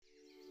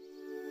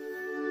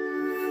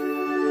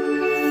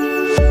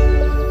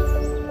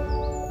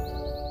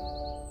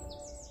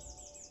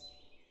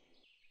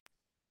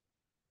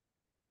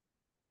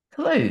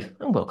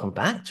and welcome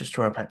back to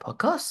Straw Planet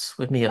Podcasts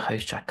with me, your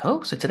host, Jack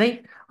Cole. So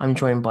today I'm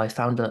joined by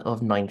founder of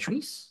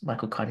 9Trees,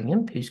 Michael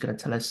Cunningham, who's going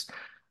to tell us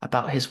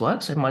about his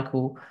work. So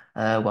Michael,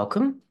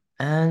 welcome.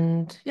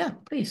 And yeah,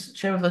 please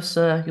share with us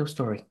your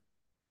story.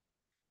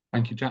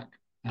 Thank you, Jack.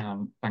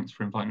 Thanks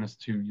for inviting us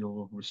to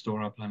your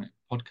Restore Our Planet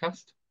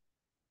podcast.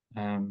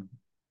 Um,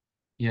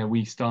 yeah,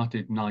 we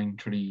started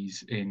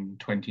 9Trees in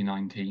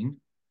 2019,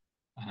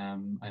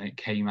 and it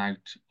came out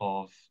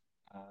of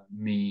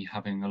me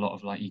having a lot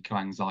of like eco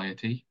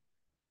anxiety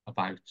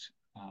about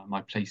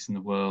my place in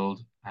the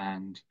world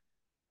and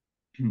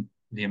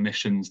the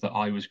emissions that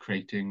I was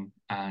creating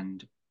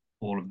and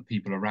all of the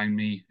people around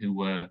me who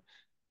were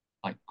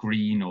like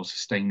green or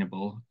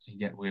sustainable,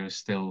 yet we were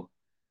still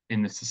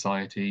in the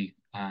society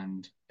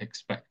and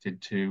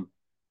expected to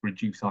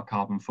reduce our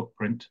carbon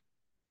footprint.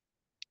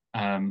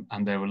 And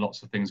there were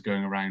lots of things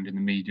going around in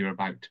the media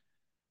about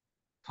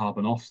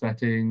carbon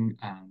offsetting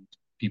and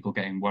people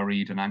getting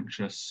worried and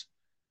anxious.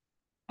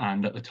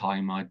 And at the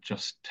time, I'd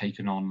just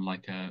taken on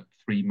like a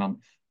 3 month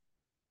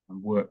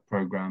work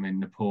program in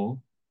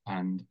Nepal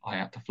and I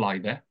had to fly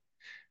there.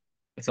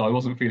 So I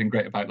wasn't feeling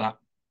great about that.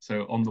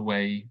 So on the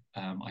way,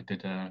 I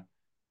did a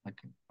like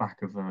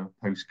back of a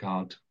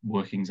postcard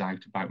workings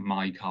out about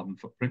my carbon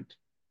footprint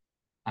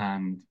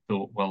and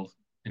thought, well,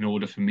 in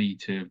order for me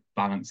to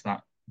balance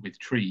that with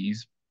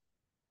trees,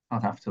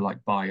 I'd have to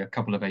like buy a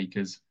couple of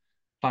acres,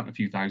 plant a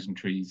few thousand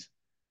trees,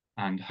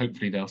 and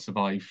hopefully they'll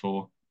survive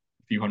for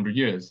a few hundred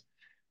years.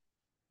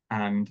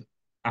 And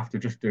after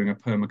just doing a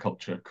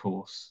permaculture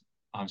course,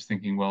 I was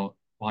thinking, well,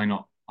 why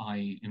not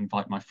I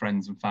invite my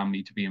friends and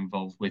family to be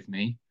involved with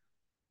me?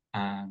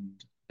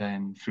 And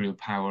then through the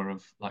power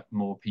of like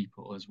more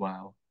people as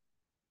well,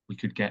 we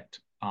could get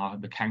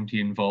the county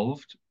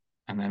involved.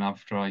 And then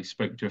after I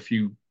spoke to a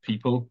few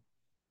people,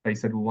 they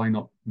said, well, why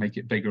not make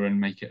it bigger and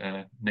make it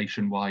a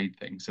nationwide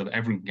thing so that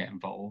everyone can get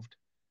involved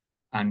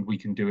and we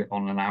can do it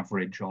on an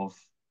average of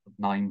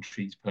 9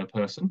 trees per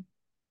person,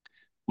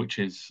 which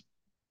is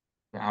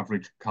the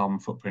average carbon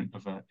footprint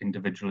of an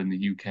individual in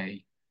the UK.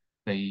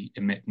 They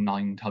emit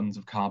 9 tons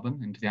of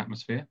carbon into the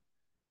atmosphere,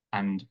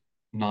 and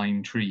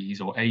 9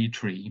 trees or a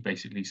tree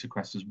basically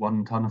sequesters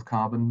 1 ton of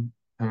carbon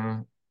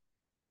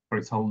for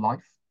its whole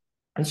life.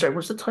 And sorry,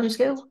 what's the time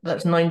scale?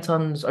 That's 9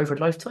 tons over a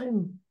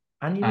lifetime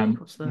annually?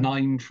 What's the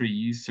 9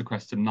 trees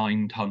sequester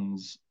 9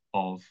 tons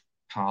of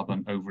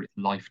carbon over its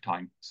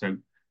lifetime. So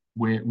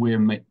we're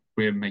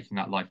making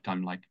that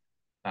lifetime like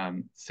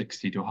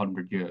 60 to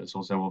 100 years.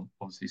 Also,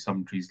 obviously,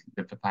 some trees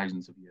live for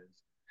thousands of years.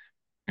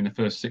 In the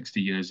first 60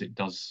 years, it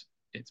does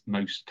its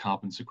most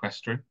carbon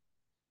sequestering,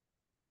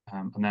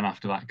 and then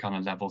after that, it kind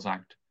of levels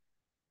out.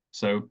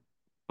 So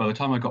by the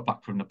time I got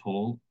back from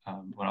Nepal,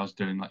 where I was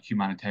doing like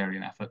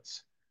humanitarian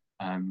efforts,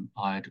 I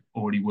had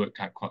already worked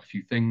out quite a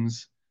few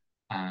things,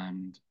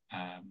 and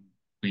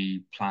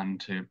we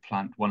planned to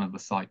plant one of the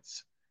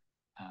sites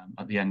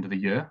at the end of the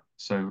year.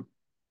 So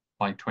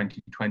by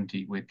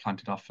 2020, we had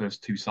planted our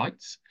first 2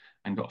 sites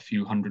and got a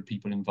few hundred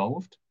people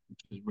involved,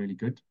 which was really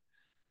good.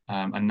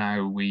 And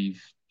now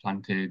we've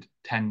planted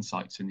 10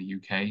 sites in the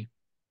UK,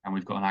 and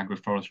we've got an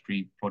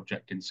agroforestry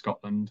project in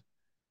Scotland,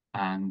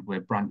 and we're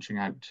branching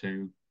out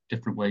to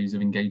different ways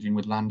of engaging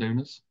with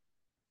landowners.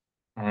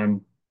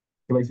 Um,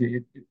 so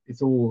basically,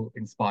 it's all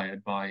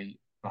inspired by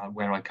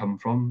where I come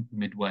from,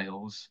 mid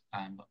Wales,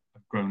 and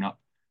I've grown up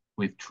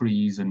with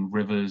trees and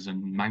rivers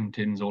and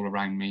mountains all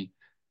around me.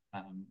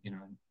 You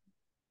know,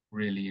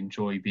 really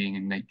enjoy being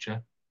in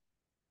nature.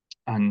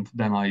 And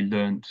then I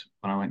learned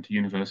when I went to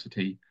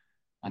university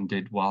and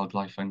did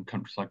wildlife and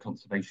countryside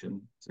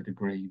conservation as a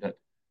degree that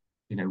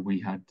we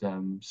had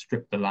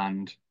stripped the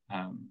land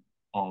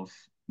of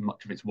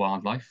much of its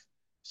wildlife.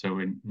 So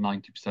in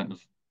 90%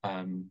 of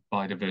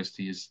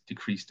biodiversity has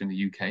decreased in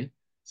the UK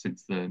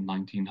since the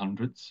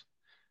 1900s.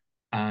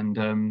 And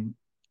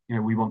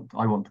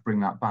I want to bring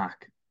that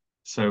back.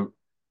 So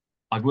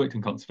I've worked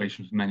in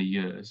conservation for many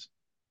years,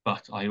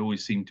 but I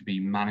always seem to be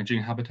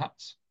managing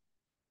habitats.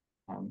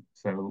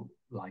 So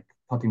like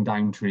cutting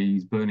down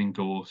trees, burning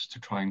gorse to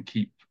try and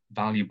keep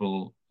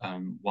valuable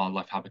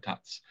wildlife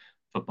habitats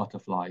for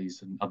butterflies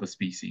and other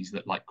species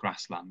that like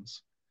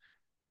grasslands.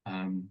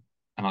 Um,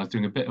 and I was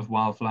doing a bit of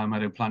wildflower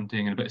meadow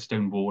planting and a bit of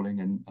stone walling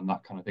and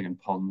that kind of thing and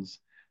ponds.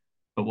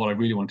 But what I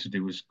really wanted to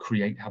do was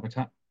create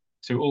habitat.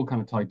 So it all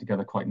kind of tied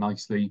together quite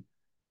nicely,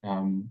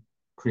 um,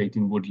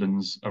 creating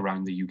woodlands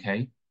around the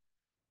UK.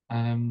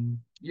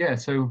 Yeah,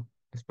 so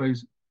I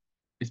suppose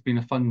it's been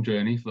a fun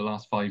journey for the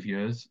last 5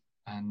 years,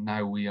 and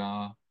now we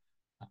are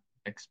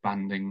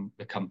expanding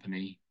the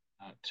company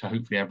to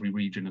hopefully every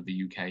region of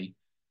the UK.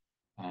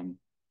 Um,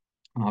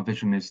 and our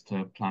vision is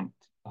to plant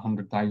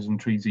 100,000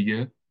 trees a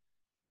year.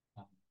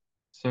 Um,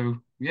 so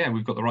yeah,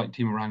 we've got the right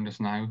team around us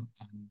now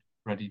and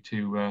ready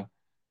to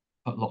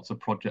put lots of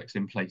projects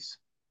in place.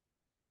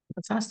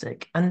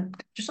 fantastic? And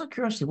just out of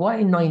curiosity,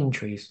 why 9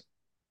 trees?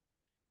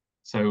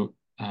 So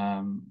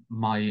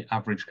my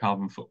average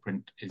carbon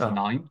footprint is Oh,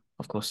 9.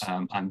 of course,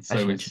 And as so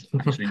you is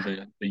mentioned.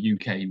 actually the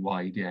UK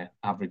wide, yeah,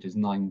 average is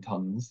 9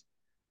 tons.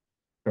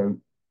 So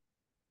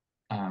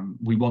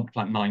We want to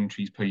plant 9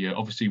 trees per year.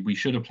 Obviously, we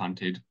should have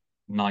planted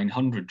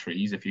 900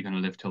 trees if you're going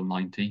to live till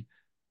 90,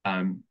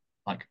 um,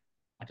 like,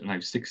 I don't know,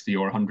 60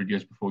 or 100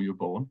 years before you were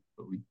born,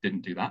 but we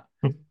didn't do that.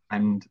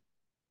 And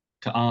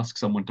to ask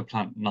someone to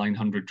plant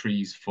 900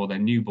 trees for their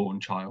newborn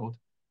child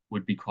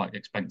would be quite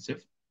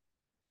expensive.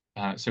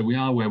 So we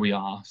are where we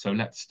are. So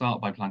let's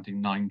start by planting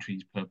 9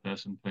 trees per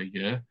person per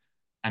year.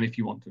 And if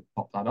you want to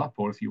pop that up,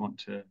 or if you want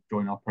to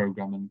join our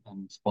program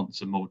and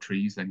sponsor more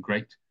trees, then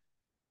great.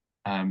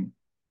 Um,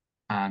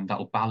 and that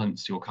will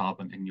balance your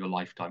carbon in your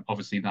lifetime.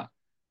 Obviously, that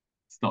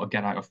it's not a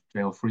get out of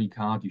jail free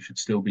card. You should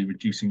still be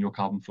reducing your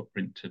carbon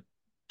footprint to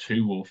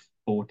 2 or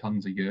 4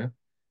 tons a year.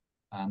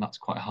 And that's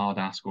quite a hard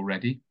ask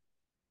already.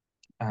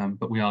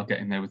 But we are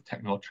getting there with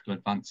technological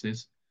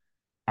advances.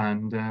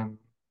 And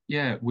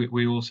yeah,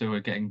 we also are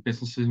getting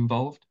businesses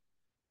involved.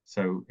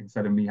 So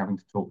instead of me having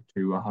to talk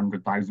to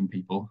 100,000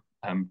 people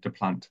to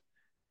plant,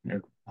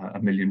 a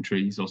million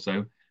trees or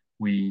so,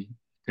 we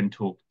can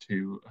talk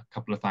to a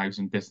couple of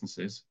thousand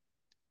businesses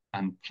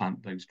and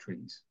plant those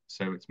trees.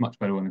 So it's much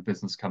better when a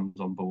business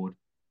comes on board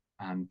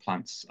and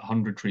plants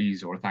 100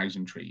 trees or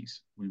 1,000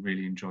 trees. We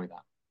really enjoy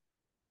that.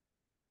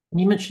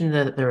 You mentioned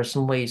that there are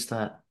some ways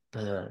that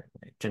the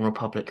general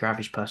public, your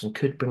average person,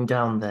 could bring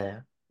down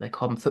their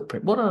carbon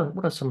footprint. What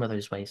are some of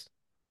those ways?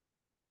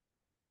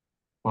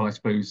 Well, I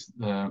suppose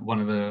one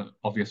of the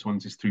obvious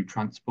ones is through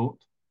transport.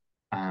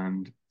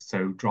 And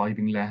so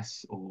driving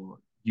less or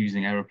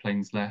using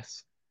aeroplanes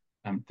less,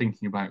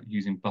 thinking about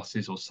using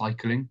buses or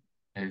cycling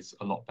is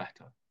a lot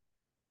better.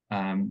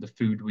 The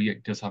food we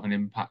eat does have an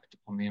impact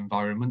on the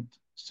environment.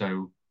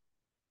 So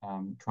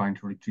trying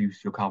to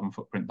reduce your carbon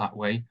footprint that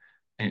way.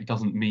 And it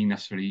doesn't mean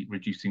necessarily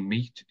reducing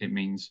meat, it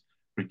means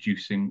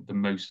reducing the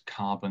most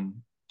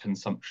carbon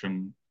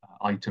consumption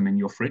item in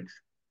your fridge.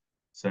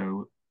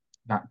 So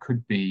that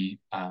could be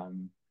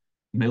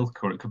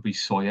milk, or it could be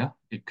soya,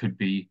 it could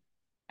be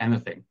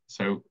anything.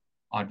 So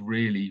I'd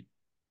really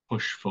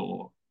push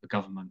for the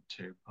government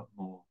to put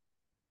more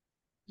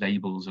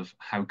labels of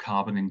how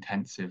carbon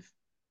intensive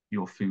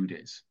your food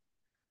is.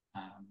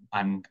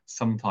 And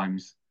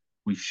sometimes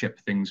we ship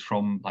things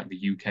from like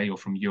the UK or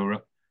from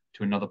Europe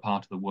to another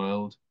part of the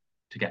world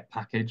to get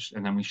packaged,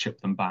 and then we ship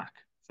them back.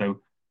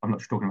 So I'm not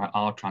just talking about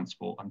our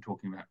transport, I'm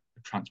talking about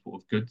the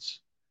transport of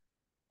goods.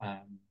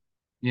 Um,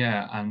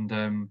 yeah,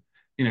 and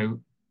you know,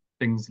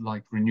 things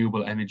like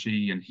renewable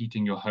energy and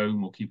heating your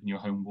home or keeping your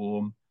home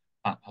warm,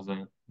 that has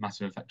a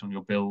massive effect on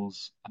your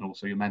bills and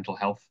also your mental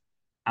health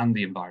and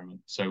the environment.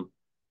 So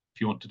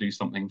if you want to do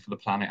something for the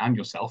planet and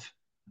yourself,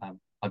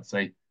 I'd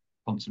say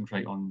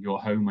concentrate on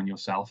your home and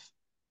yourself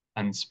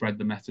and spread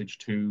the message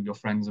to your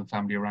friends and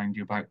family around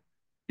you about,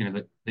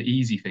 the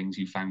easy things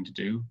you found to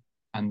do,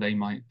 and they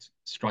might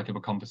strike up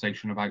a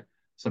conversation about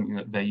something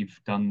that they've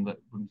done that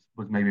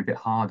was maybe a bit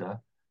harder,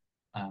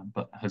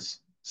 but has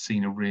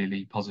seen a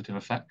really positive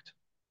effect.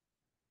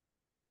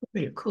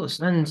 Yeah, of course.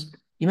 And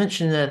you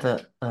mentioned there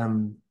that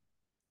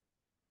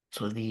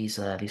sort of these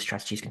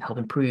strategies can help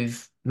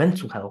improve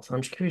mental health.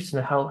 I'm just curious to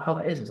know how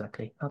that is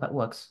exactly, how that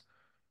works.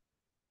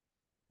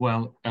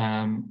 Well,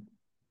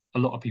 a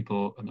lot of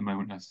people at the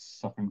moment are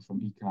suffering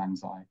from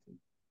eco-anxiety,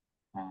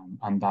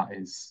 and that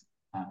is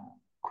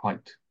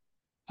quite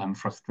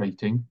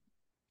frustrating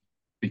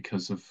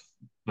because of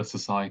the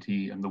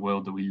society and the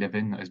world that we live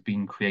in that has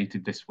been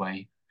created this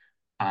way,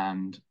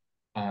 and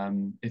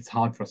it's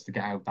hard for us to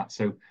get out of that.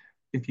 So,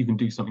 if you can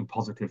do something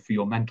positive for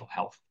your mental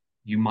health,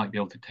 you might be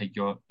able to take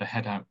your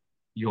head out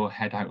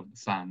of the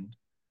sand,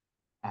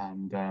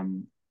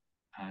 and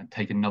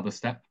take another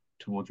step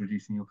towards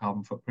reducing your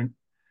carbon footprint.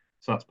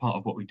 So that's part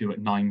of what we do at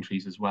 9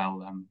 Trees as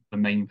well. The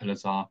main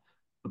pillars are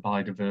for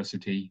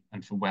biodiversity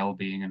and for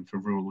well-being and for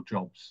rural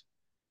jobs.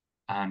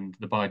 And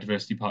the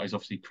biodiversity part is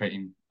obviously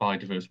creating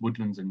biodiverse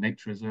woodlands and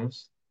nature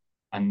reserves.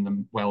 And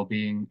the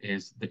well-being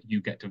is that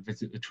you get to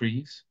visit the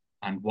trees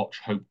and watch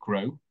hope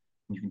grow.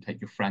 And you can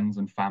take your friends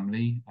and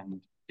family, and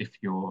if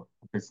you're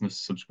a business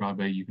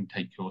subscriber, you can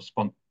take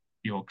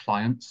your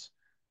clients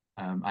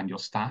and your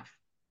staff,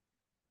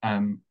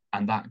 and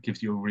that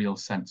gives you a real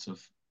sense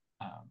of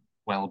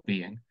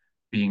well-being,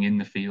 being in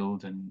the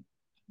field and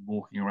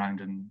walking around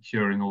and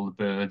hearing all the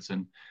birds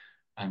and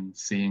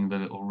seeing the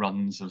little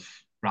runs of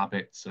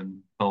rabbits and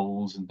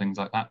voles and things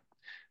like that,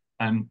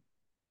 and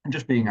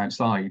just being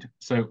outside.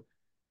 So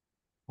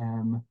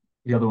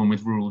the other one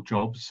with rural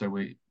jobs. So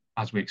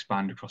as we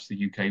expand across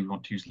the UK, we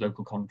want to use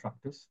local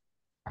contractors,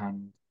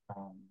 and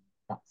um,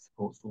 that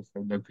supports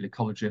also local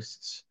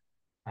ecologists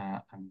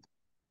and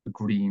the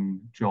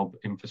green job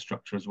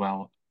infrastructure as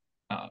well.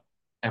 Uh,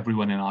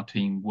 Everyone in our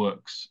team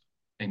works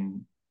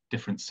in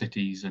different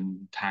cities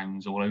and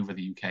towns all over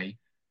the UK,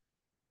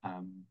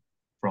 um,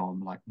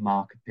 from like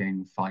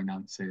marketing,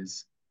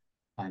 finances,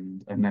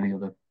 and many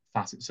other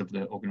facets of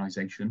the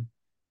organisation.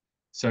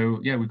 So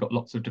yeah, we've got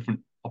lots of different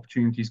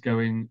opportunities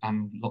going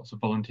and lots of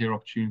volunteer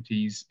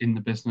opportunities in the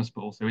business,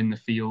 but also in the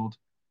field,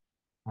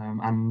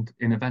 and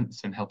in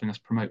events and helping us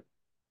promote.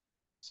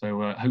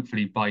 So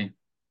hopefully by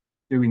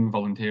doing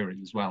volunteering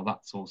as well,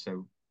 that's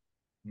also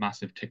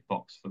massive tick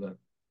box for the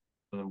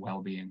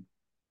well-being.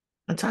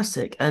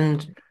 Fantastic.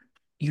 And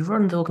you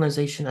run the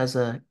organization as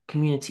a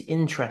community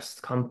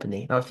interest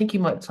company. Now, I think you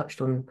might have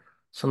touched on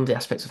some of the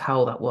aspects of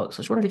how that works. I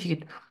just wondered if you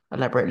could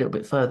elaborate a little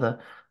bit further,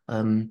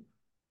 um,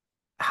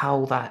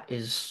 how that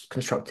is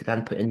constructed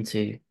and put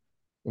into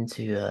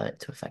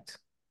effect.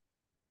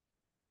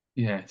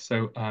 Yeah,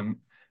 so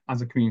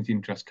as a community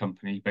interest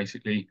company,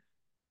 basically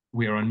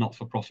we are a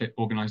not-for-profit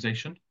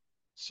organization.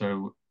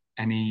 So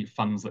any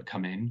funds that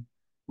come in,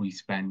 we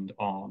spend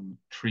on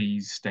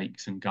trees,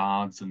 stakes, and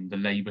guards and the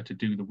labor to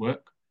do the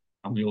work.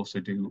 And we also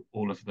do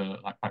all of the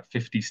like about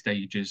 50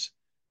 stages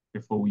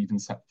before we even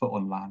set foot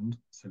on land.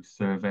 So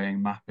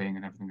surveying, mapping,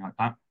 and everything like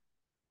that.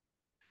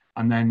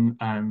 And then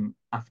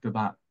after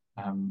that,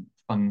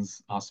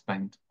 funds are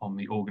spent on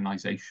the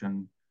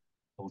organization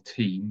or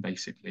team,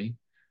 basically.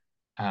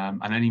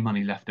 And any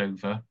money left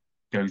over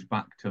goes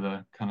back to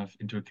the kind of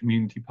into a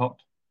community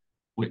pot,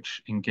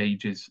 which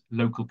engages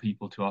local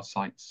people to our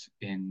sites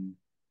in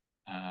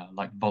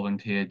like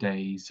volunteer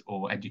days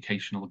or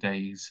educational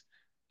days.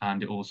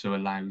 And it also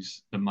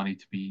allows the money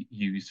to be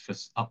used for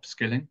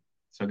upskilling.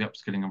 So the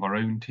upskilling of our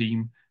own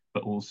team,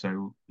 but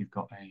also we've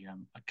got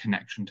a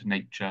connection to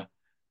nature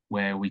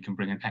where we can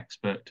bring an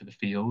expert to the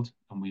field.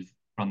 And we've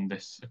run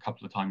this a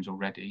couple of times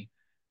already.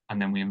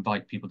 And then we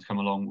invite people to come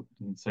along.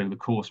 And so the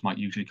course might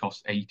usually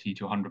cost 80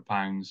 to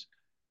 £100,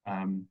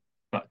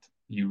 but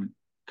you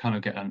kind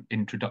of get an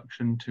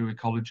introduction to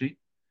ecology.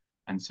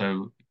 And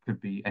so it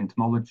could be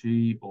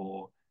entomology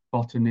or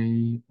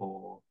botany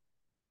um,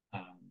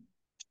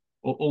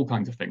 or all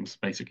kinds of things,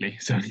 basically.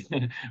 So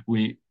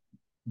we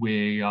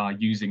we are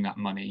using that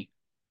money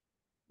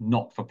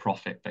not for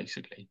profit,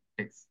 basically.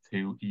 It's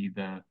to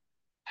either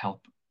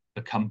help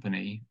the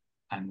company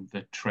and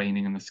the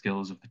training and the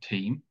skills of the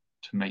team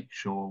to make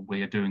sure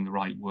we are doing the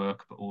right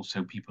work, but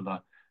also people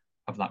are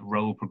have that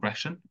role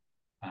progression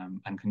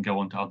and can go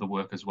on to other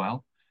work as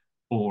well.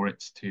 Or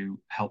it's to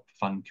help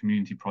fund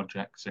community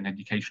projects and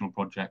educational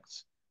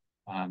projects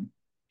um,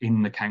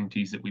 in the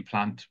counties that we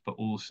plant, but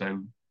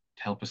also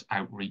to help us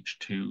outreach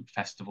to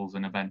festivals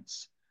and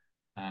events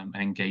and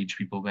engage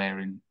people there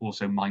in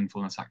also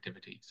mindfulness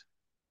activities.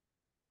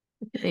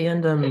 Okay,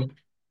 and of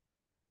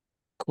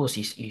course,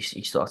 you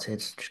started,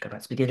 just go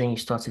back to the beginning, you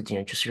started,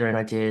 just your own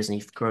ideas and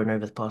you've grown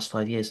over the past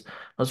 5 years.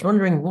 I was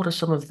wondering, what are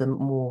some of the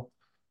more,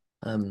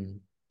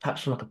 um,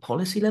 perhaps on like a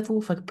policy level,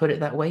 if I could put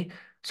it that way,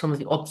 some of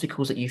the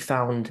obstacles that you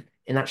found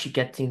in actually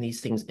getting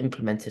these things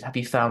implemented? Have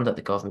you found that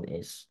the government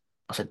is,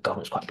 I said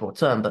government's quite a broad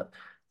term, but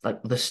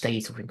like the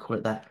state, if we can call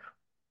it that,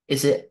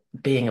 is it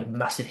being a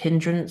massive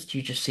hindrance? Do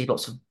you just see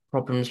lots of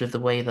problems with the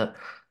way that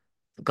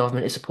the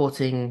government is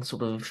supporting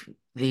sort of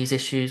these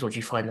issues, or do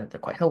you find that they're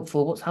quite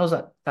helpful? How's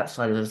that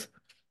side of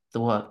the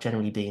work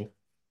generally been?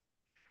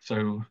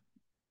 So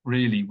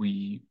really,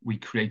 we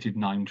created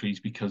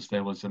 9Trees because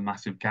there was a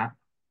massive gap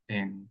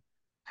in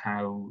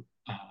how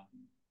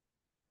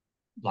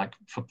like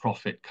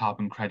for-profit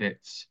carbon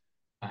credits,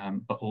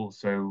 but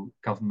also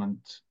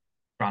government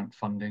grant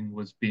funding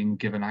was being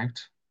given out.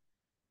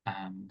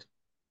 And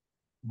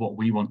what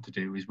we want to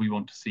do is we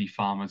want to see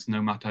farmers,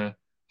 no matter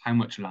how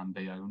much land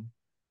they own,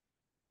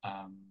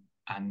 um,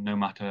 and no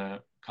matter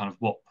kind of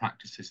what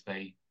practices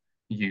they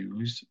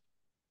use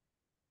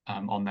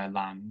on their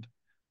land,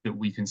 that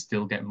we can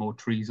still get more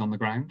trees on the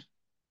ground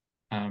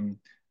um,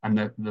 and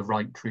the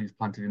right trees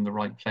planted in the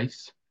right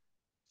place.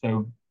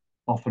 So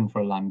often for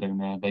a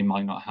landowner, they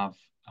might not have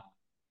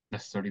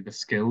necessarily the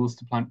skills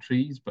to plant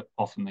trees, but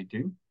often they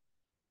do.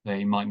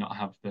 They might not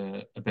have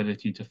the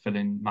ability to fill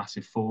in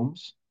massive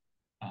forms,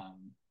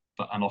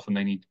 and often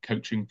they need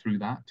coaching through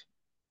that.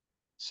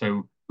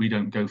 So we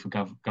don't go for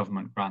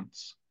government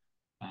grants,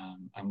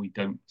 and we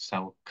don't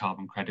sell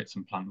carbon credits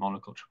and plant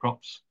monoculture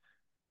crops.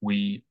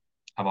 We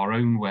have our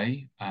own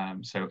way,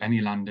 so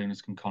any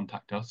landowners can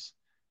contact us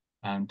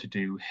to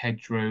do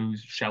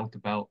hedgerows, shelter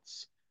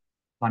belts,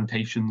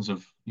 plantations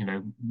of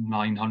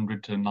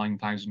 900 to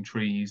 9,000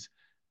 trees,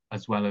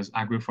 as well as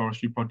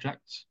agroforestry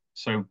projects.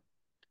 So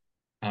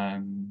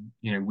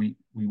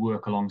we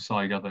work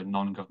alongside other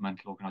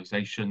non-governmental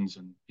organisations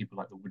and people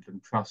like the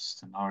Woodland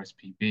Trust and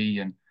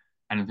RSPB and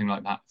anything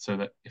like that, so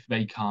that if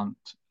they can't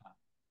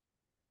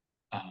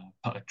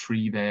put a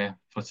tree there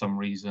for some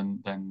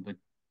reason, then the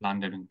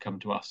landowner can come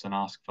to us and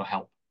ask for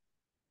help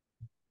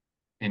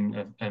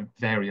in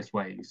various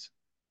ways.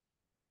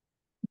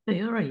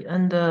 Yeah, all right.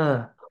 And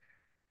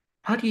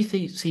how do you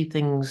see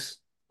things,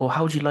 or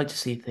how would you like to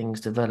see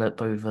things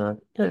develop over,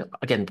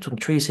 again, we're talking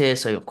trees here,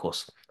 so of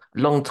course,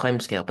 long time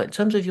scale. But in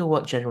terms of your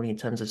work generally, in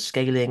terms of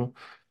scaling,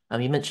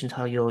 you mentioned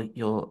how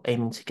you're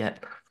aiming to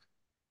get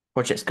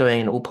projects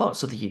going in all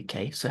parts of the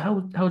UK. So how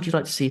would you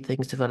like to see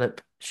things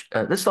develop?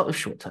 Let's start with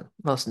short term.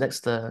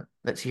 Next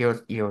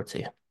year or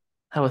two.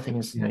 How are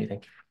things Yeah.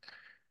 moving?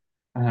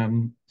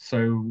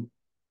 So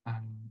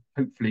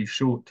hopefully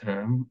short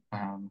term,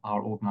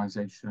 our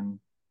organisation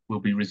will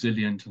be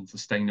resilient and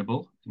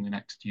sustainable in the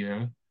next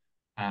year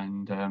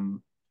and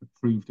to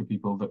prove to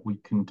people that we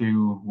can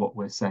do what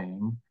we're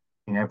saying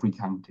in every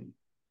county.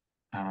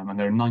 And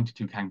there are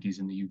 92 counties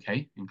in the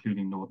UK,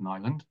 including Northern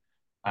Ireland.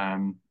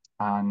 Um,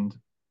 and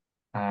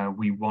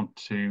We want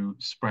to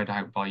spread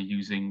out by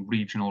using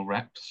regional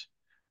reps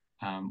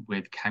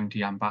with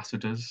county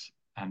ambassadors.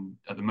 And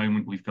at the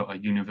moment, we've got a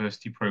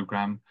university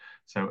program.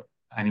 So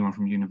anyone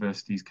from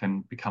universities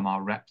can become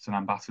our reps and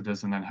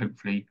ambassadors. And then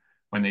hopefully,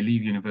 when they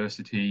leave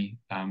university,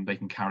 they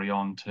can carry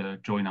on to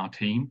join our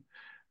team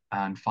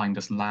and find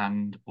us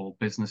land or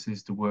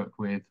businesses to work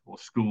with or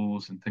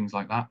schools and things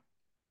like that.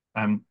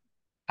 Um,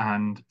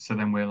 and so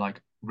then we're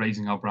like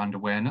raising our brand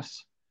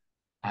awareness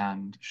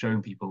and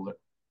showing people that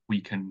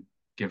we can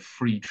give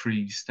free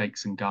trees,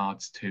 stakes, and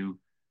guards to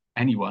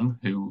anyone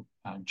who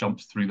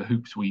jumps through the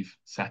hoops we've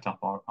set up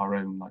our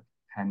own like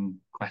 10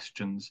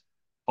 questions,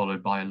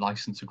 followed by a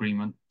license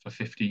agreement for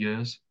 50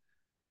 years.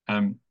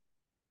 Um,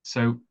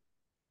 so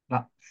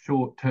that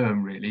short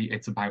term, really,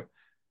 it's about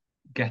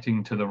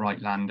getting to the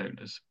right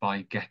landowners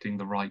by getting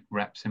the right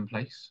reps in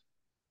place.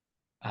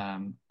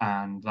 And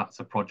that's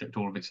a project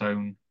all of its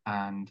own.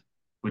 And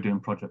we're doing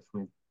projects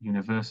with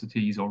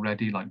universities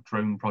already, like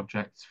drone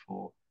projects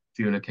for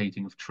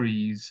geolocating of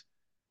trees.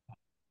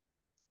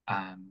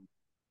 And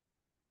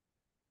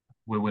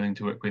we're willing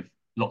to work with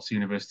lots of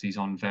universities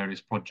on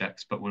various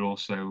projects, but we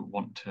also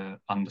want to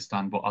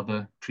understand what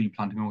other tree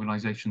planting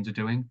organizations are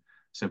doing.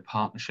 So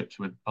partnerships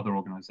with other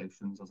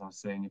organizations, as I was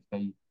saying, if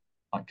they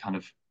like kind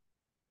of,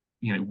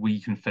 we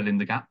can fill in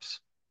the gaps.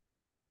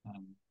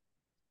 Um,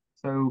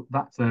 So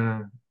that's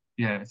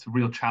yeah, it's a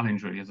real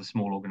challenge really as a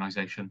small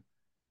organization,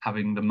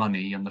 having the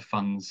money and the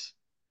funds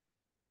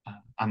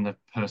and the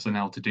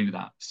personnel to do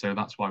that. So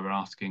that's why we're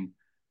asking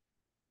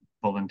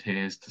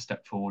volunteers to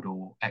step forward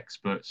or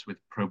experts with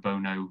pro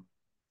bono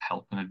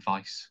help and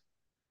advice.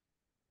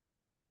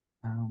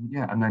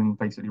 Yeah, and then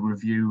basically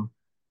review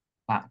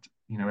that,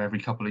 every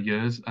couple of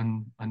years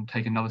and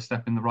take another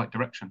step in the right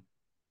direction.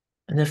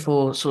 And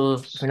therefore, sort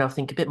of, if we now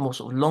think a bit more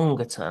sort of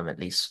longer term, at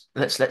least,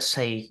 let's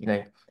say,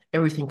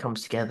 everything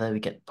comes together,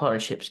 we get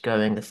partnerships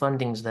going, the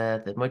funding's there,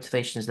 the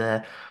motivation's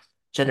there.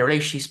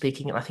 Generationally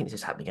speaking, and I think this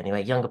is happening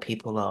anyway, younger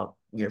people are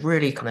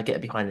really kind of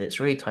getting behind it. It's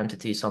really time to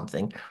do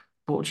something.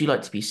 What would you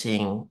like to be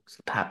seeing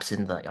perhaps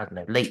in the, I don't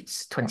know, late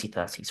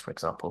 2030s, for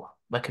example?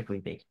 Where could we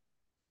be?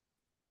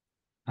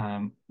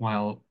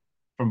 Well,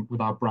 from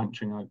with uh, our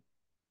branching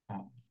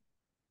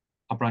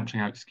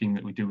out scheme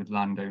that we do with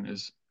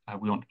landowners,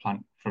 we want to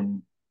plant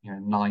from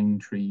 9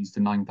 trees to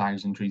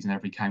 9,000 trees in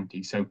every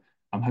county. So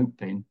I'm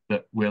hoping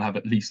that we'll have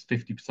at least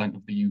 50%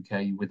 of the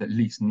UK with at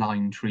least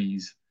 9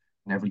 trees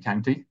in every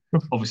county.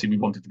 Obviously, we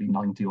want it to be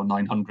 90 or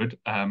 900,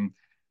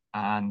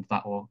 and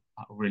that will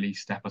really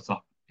step us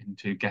up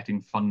into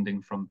getting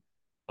funding from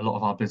a lot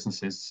of our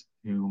businesses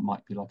who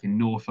might be like in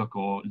Norfolk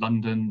or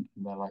London.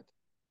 And they're like,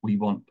 we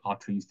want our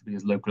trees to be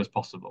as local as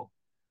possible.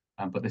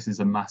 But this is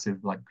a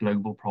massive like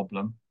global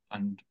problem,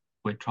 and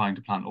we're trying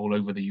to plant all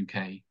over the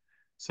UK.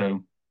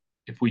 So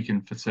if we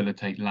can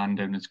facilitate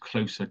landowners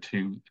closer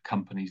to the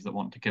companies that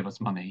want to give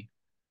us money,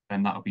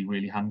 then that would be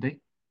really handy.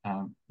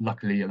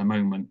 Luckily, at the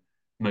moment,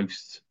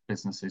 most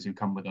businesses who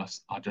come with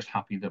us are just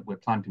happy that we're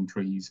planting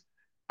trees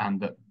and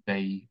that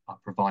they are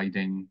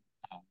providing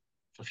uh,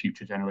 for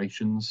future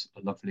generations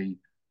a lovely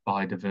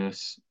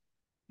biodiverse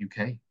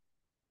UK.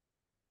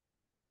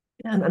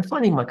 Yeah, and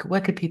finally, Michael,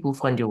 where could people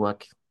find your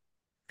work if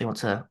they want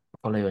to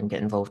follow and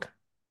get involved?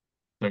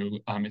 So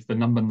it's the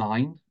number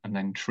nine and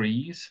then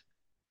trees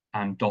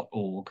and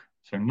 .org.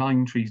 So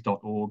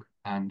 9trees.org,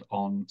 and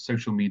on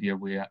social media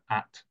we're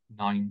at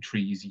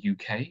 9trees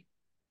UK.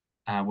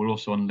 We're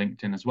also on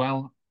LinkedIn as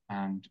well,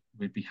 and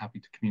we'd be happy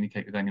to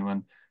communicate with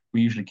anyone.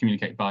 We usually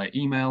communicate via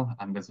email,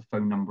 and there's a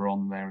phone number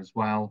on there as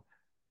well.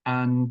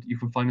 And you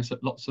can find us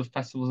at lots of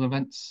festivals and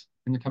events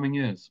in the coming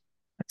years.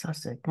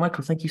 Fantastic.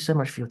 Michael, thank you so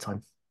much for your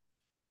time.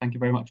 Thank you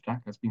very much,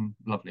 Jack. That's been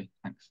lovely.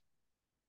 Thanks.